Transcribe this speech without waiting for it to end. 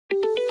Hello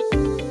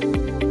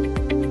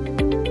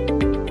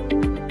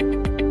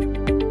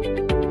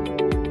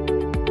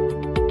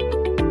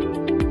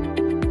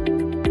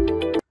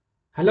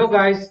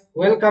guys,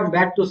 welcome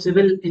back to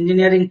Civil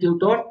Engineering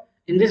Tutor.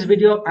 In this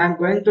video, I am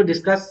going to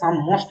discuss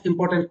some most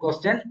important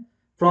questions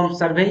from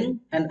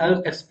surveying and I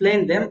will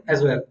explain them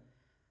as well.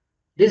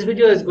 This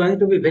video is going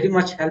to be very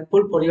much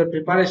helpful for your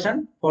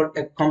preparation for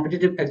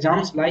competitive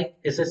exams like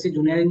SSC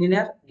Junior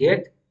Engineer,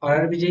 GATE,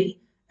 RRB,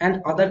 and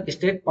other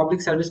State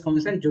Public Service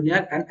Commission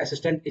Junior and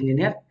Assistant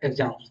Engineer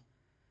exams.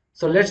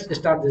 So let's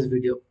start this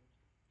video.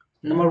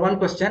 Number one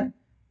question,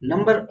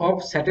 number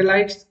of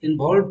satellites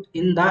involved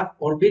in the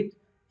orbit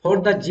for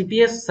the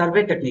GPS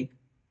survey technique.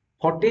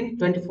 14,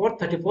 24,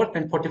 34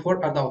 and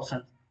 44 are the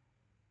options.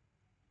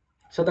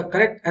 So the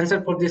correct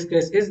answer for this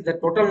case is the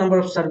total number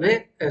of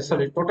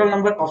total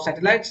number of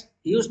satellites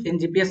used in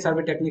GPS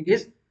survey technique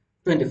is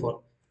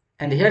 24.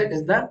 And here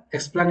is the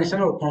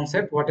explanation or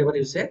concept, whatever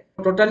you say.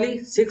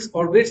 Totally 6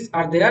 orbits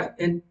are there,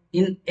 and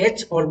in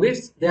H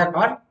orbits there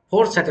are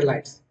 4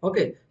 satellites.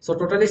 Okay, so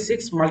totally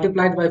 6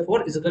 multiplied by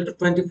 4 is equal to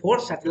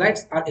 24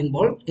 satellites are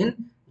involved in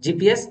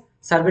GPS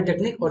survey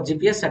technique or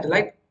GPS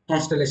satellite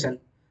constellation.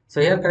 So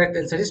here correct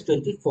answer is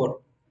 24.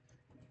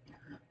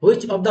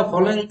 Which of the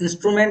following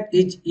instrument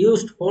is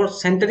used for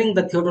centering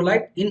the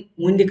theodolite in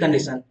windy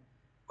condition?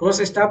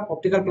 Cross staff,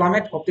 optical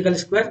plummet, optical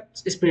square,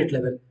 spirit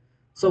level.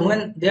 So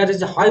when there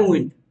is a high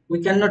wind,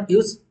 we cannot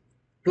use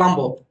plumb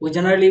bob. We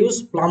generally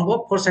use plumb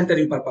bob for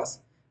centering purpose.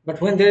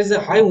 But when there is a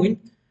high wind,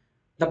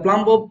 the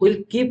plumb bob will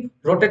keep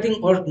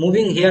rotating or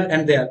moving here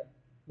and there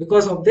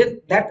because of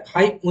that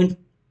high wind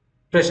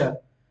pressure.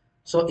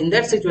 So in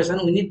that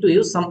situation, we need to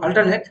use some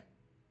alternate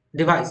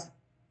device,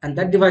 and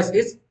that device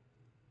is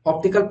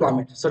optical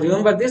plummet. So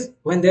remember this,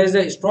 when there is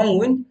a strong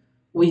wind,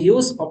 we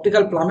use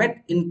optical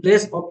plummet in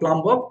place of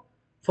plumb bob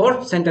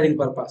for centering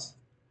purpose.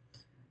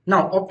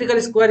 Now optical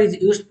square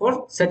is used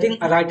for setting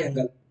a right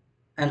angle,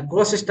 and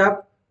cross staff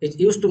is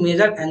used to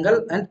measure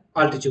angle and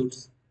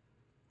altitudes.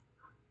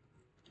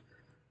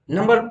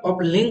 Number of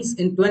links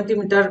in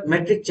 20-meter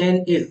metric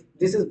chain is,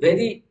 this is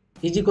very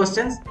easy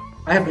questions.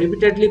 I have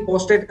repeatedly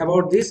posted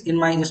about this in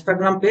my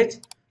Instagram page.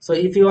 So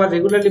if you are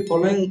regularly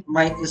following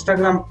my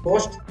Instagram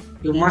post,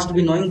 you must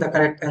be knowing the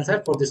correct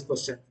answer for this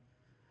question.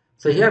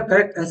 So here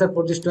correct answer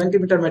for this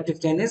 20-meter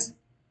metric chain is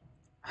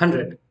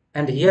 100.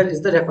 And here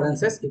is the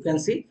references. You can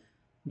see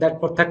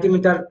that for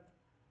 30-meter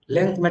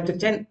length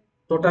metric chain,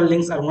 total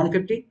links are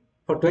 150.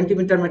 For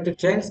 20-meter metric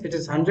chains, it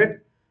is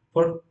 100.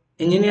 For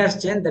engineer's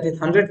chain, that is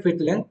 100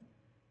 feet length,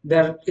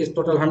 there is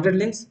total 100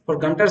 links. For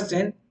gunter's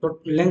chain,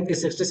 length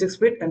is 66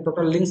 feet and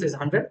total links is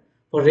 100.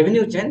 For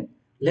revenue chain,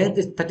 length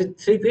is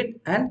 33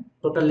 feet and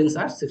total links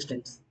are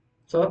 16.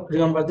 So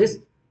remember this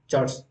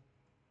charts.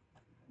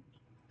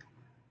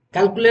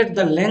 Calculate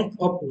the length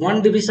of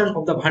one division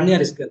of the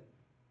vernier scale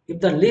if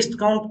the least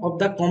count of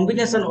the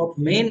combination of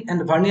main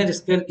and vernier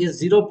scale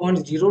is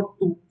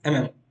 0.02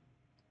 mm.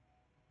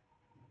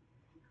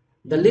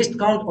 The least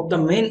count of the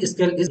main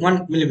scale is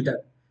 1 millimeter.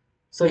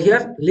 So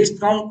here least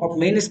count of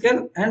main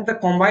scale and the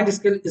combined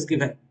scale is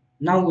given.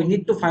 Now we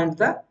need to find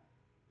the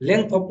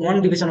length of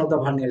one division of the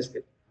vernier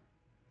scale.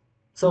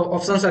 So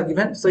options are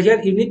given. So here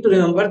you need to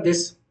remember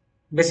this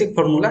basic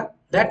formula,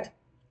 that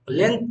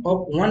length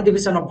of one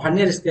division of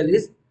vernier scale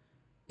is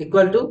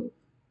equal to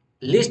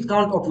least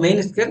count of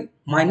main scale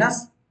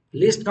minus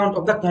least count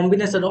of the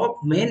combination of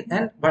main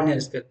and vernier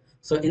scale.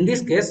 So in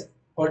this case,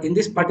 or in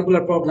this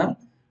particular problem,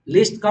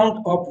 least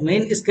count of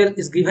main scale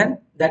is given,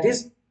 that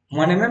is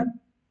 1 mm,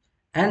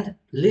 and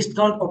least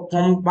count of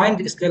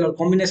combined scale or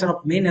combination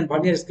of main and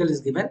vernier scale is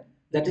given,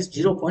 that is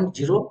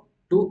 0.02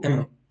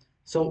 mm.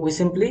 So we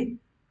simply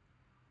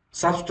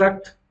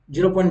subtract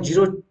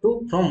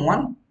 0.02 from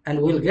 1 and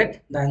we will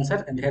get the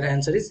answer, and here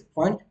answer is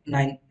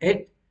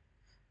 0.98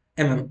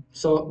 mm.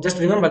 So just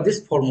remember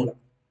this formula.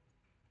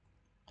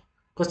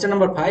 Question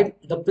number 5.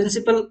 The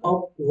principle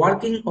of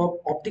working of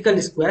optical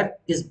square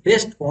is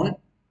based on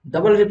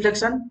double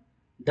reflection,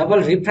 double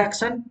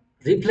refraction,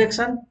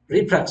 reflection,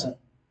 refraction.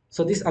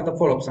 So these are the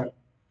 4 options.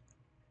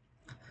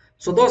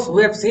 So those who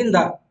have seen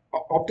the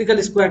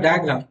optical square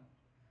diagram,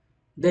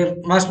 they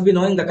must be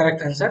knowing the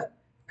correct answer.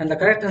 And the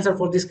correct answer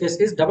for this case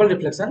is double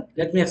reflection.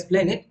 Let me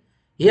explain it.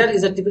 Here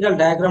is a typical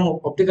diagram of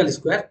optical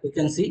square. You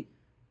can see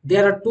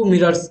there are 2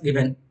 mirrors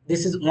given.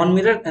 This is one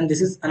mirror and this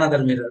is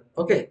another mirror.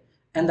 Okay.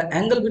 And the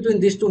angle between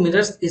these 2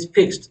 mirrors is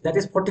fixed, that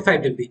is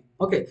 45 degree.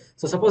 Okay.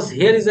 So suppose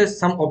here is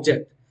some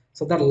object.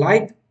 So the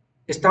light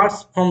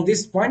starts from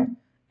this point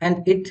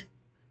and it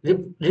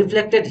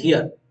reflected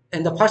here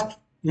in the first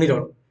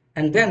mirror.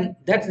 And then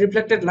that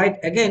reflected light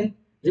again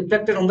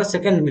reflected on the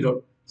second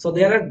mirror. So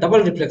there are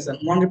double reflection.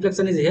 One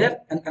reflection is here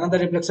and another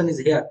reflection is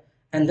here.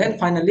 And then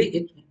finally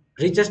it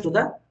reaches to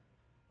the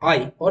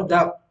eye or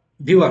the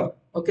viewer.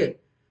 Okay.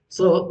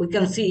 So we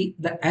can see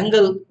the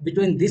angle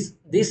between this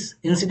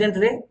incident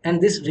ray and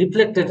this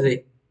reflected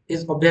ray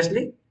is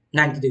obviously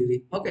 90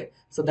 degree. Okay.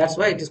 So that's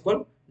why it is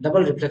called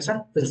double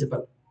reflection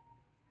principle.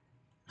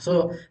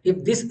 So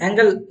if this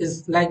angle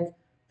is like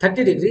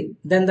 30 degree,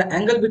 then the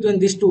angle between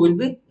these two will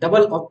be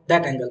double of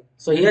that angle.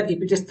 So here if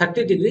it is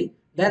 30 degree,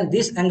 then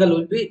this angle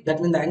will be,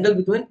 that means the angle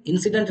between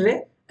incident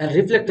ray and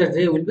reflected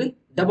ray will be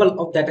double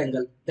of that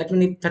angle. That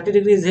means if 30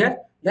 degree is here,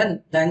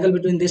 then the angle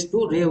between these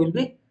two ray will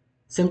be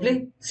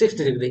simply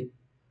 60 degree.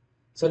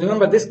 So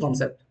remember this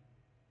concept.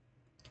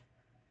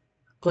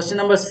 Question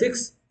number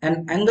 6.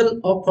 An angle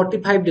of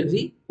 45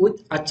 degree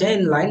with a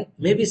chain line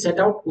may be set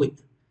out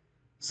with.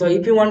 So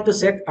if you want to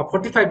set a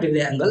 45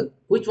 degree angle,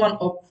 which one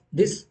of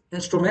this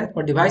instrument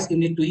or device you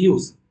need to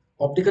use?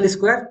 Optical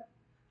square,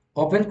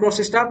 open cross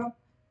stab,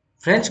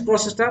 French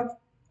cross stab,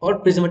 or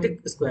prismatic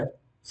square?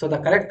 So the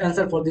correct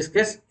answer for this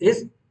case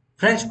is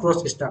French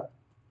cross stab.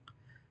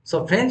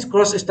 So French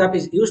cross stab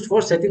is used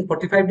for setting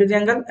 45 degree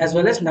angle as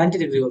well as 90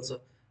 degree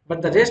also.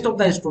 But the rest of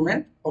the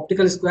instrument,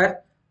 optical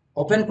square,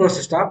 open cross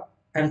stab,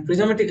 and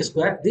prismatic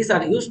square, these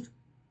are used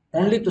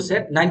only to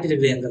set 90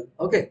 degree angle.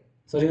 Okay,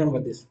 so remember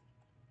this.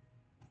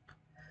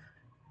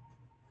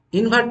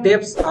 Invert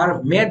tapes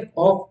are made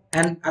of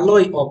an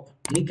alloy of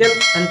nickel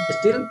and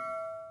steel,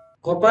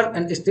 copper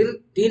and steel,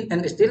 tin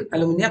and steel,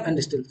 aluminum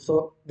and steel.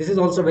 So this is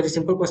also a very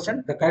simple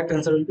question. The correct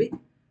answer will be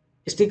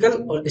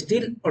steel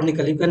or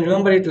nickel. You can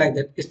remember it like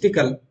that,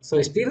 steel.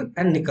 So steel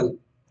and nickel.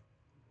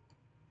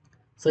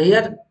 So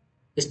here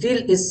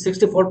steel is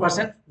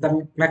 64%,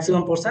 the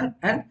maximum portion,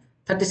 and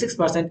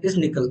 36% is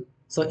nickel.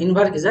 So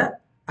invert is a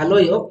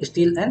alloy of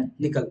steel and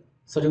nickel.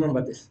 So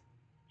remember this.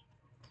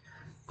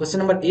 Question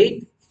number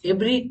 8.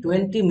 Every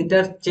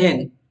 20-meter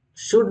chain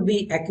should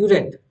be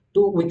accurate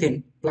to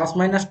within plus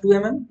minus 2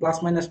 mm,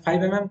 plus minus 5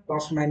 mm,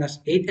 plus minus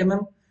 8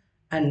 mm,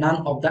 and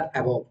none of the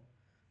above.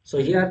 So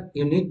here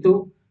you need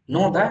to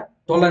know the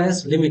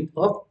tolerance limit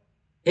of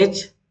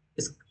H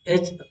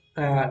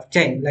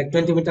chain, like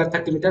 20 meter,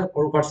 30 meter,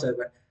 or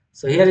whatsoever.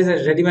 So here is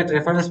a ready-made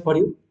reference for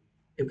you.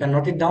 You can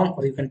note it down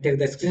or you can take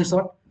the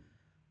screenshot.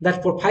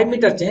 That for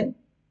 5-meter chain,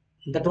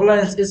 the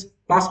tolerance is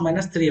plus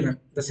minus 3 mm.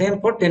 The same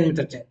for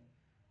 10-meter chain.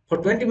 For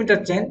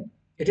 20-meter chain,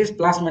 it is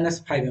plus minus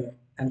 5 mm.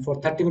 And for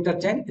 30-meter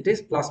chain, it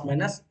is plus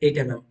minus 8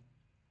 mm.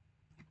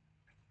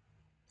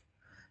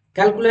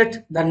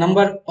 Calculate the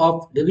number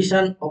of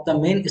division of the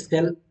main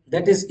scale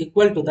that is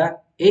equal to the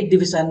 8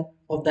 division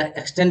of the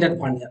extended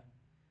vernier.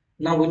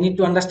 Now we need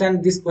to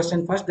understand this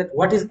question first, that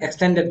what is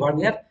extended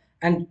vernier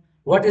and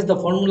what is the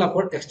formula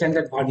for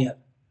extended vernier.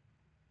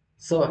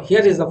 So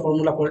here is the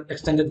formula for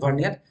extended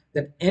vernier,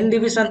 that n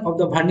division of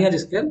the vernier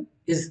scale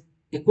is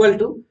equal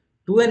to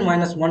 2n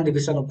minus 1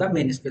 division of the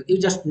main scale. You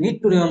just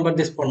need to remember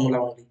this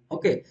formula only.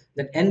 Okay,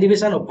 that n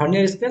division of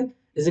vernier scale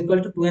is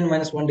equal to 2n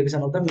minus 1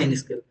 division of the main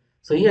scale.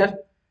 So here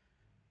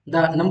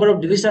the number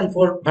of division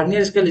for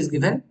vernier scale is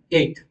given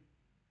 8.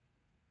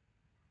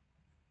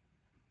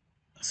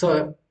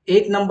 So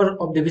 8 number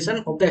of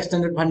division of the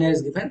extended vernier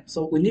is given.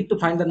 So we need to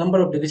find the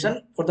number of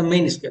division for the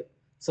main scale.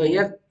 So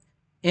here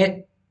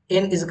n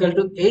is equal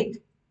to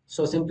 8.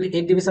 So simply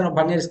 8 division of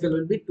vernier scale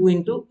will be 2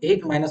 into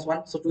 8 minus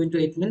 1. So 2 into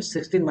 8 means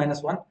 16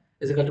 minus 1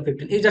 is equal to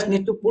 15. You just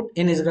need to put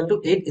n is equal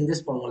to 8 in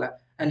this formula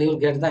and you will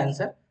get the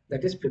answer,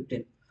 that is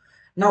 15.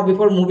 Now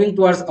before moving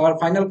towards our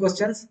final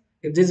questions,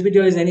 if this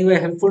video is anyway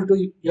helpful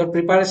to your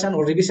preparation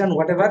or revision,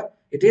 whatever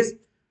it is,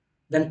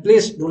 then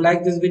please do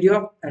like this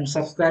video and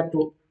subscribe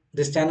to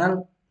this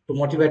channel to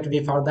motivate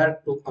me further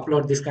to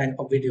upload this kind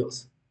of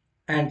videos.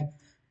 And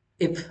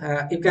if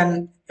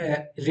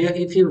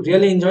if you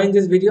really enjoying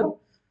this video,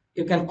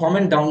 you can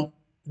comment down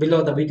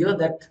below the video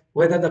that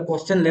whether the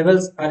question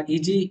levels are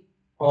easy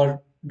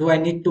or do I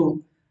need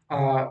to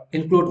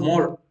include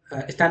more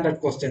standard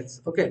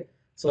questions. Okay,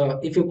 so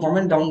if you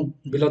comment down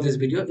below this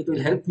video, it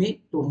will help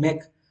me to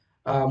make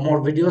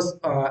more videos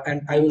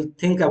and I will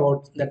think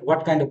about that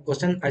what kind of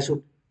question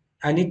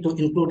I need to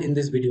include in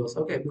these videos.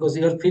 Okay, because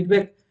your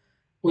feedback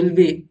will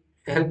be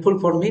helpful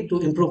for me to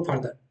improve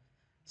further.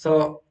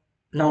 So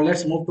now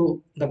let's move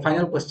to the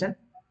final question.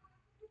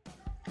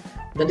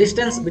 The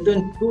distance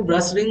between two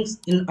brush rings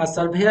in a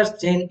surveyor's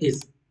chain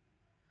is.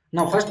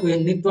 Now first we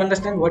need to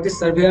understand what is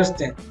surveyor's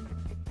chain.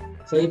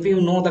 So if you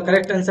know the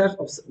correct answer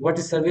of what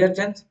is surveyor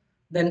chain,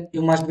 then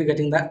you must be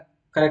getting the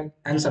correct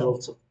answer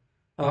also,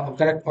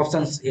 correct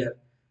options here.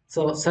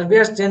 So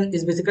surveyor's chain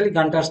is basically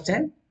Gunter's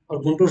chain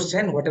or Guntur's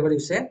chain, whatever you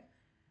say.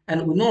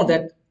 And we know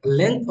that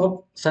length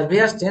of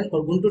surveyor's chain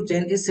or Guntur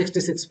chain is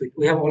 66 feet.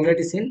 We have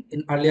already seen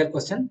in earlier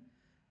question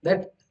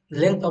that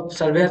length of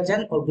surveyor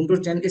chain or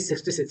Guntur chain is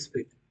 66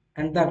 feet.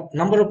 And the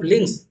number of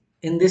links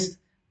in this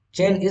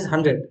chain is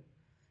 100.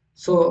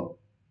 So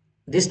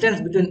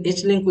distance between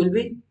each link will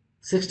be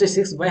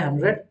 66 by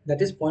 100,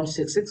 that is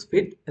 0.66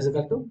 feet is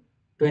equal to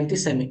 20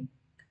 semi.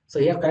 So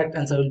here correct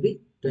answer will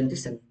be 20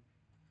 semi.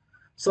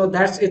 So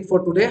that's it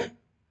for today.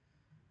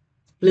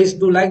 Please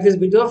do like this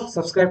video,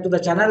 subscribe to the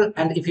channel,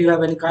 and if you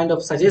have any kind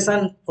of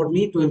suggestion for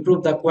me to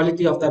improve the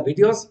quality of the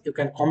videos, you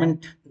can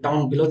comment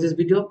down below this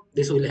video.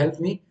 This will help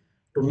me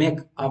to make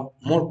a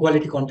more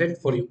quality content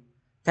for you.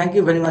 Thank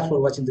you very much for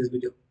watching this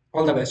video.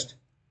 All the best.